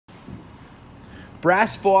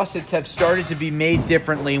Brass faucets have started to be made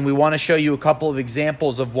differently, and we want to show you a couple of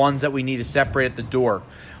examples of ones that we need to separate at the door.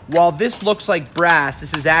 While this looks like brass,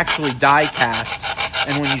 this is actually die cast,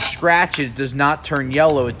 and when you scratch it, it does not turn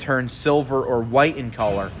yellow, it turns silver or white in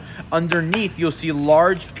color. Underneath, you'll see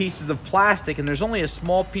large pieces of plastic, and there's only a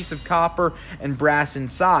small piece of copper and brass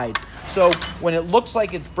inside. So when it looks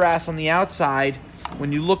like it's brass on the outside,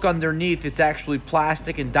 when you look underneath, it's actually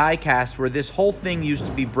plastic and die cast, where this whole thing used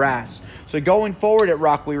to be brass. So going forward at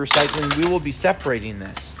Rockaway Recycling, we will be separating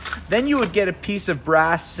this. Then you would get a piece of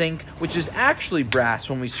brass sink, which is actually brass.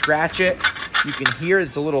 When we scratch it, you can hear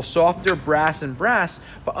it's a little softer, brass and brass,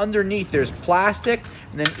 but underneath there's plastic,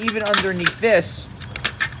 and then even underneath this,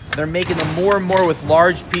 they're making them more and more with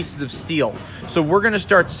large pieces of steel. So we're gonna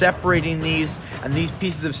start separating these, and these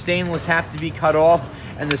pieces of stainless have to be cut off,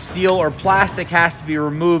 and the steel or plastic has to be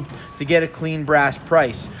removed to get a clean brass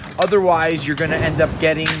price. Otherwise, you're gonna end up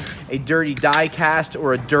getting a dirty die cast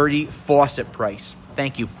or a dirty faucet price.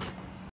 Thank you.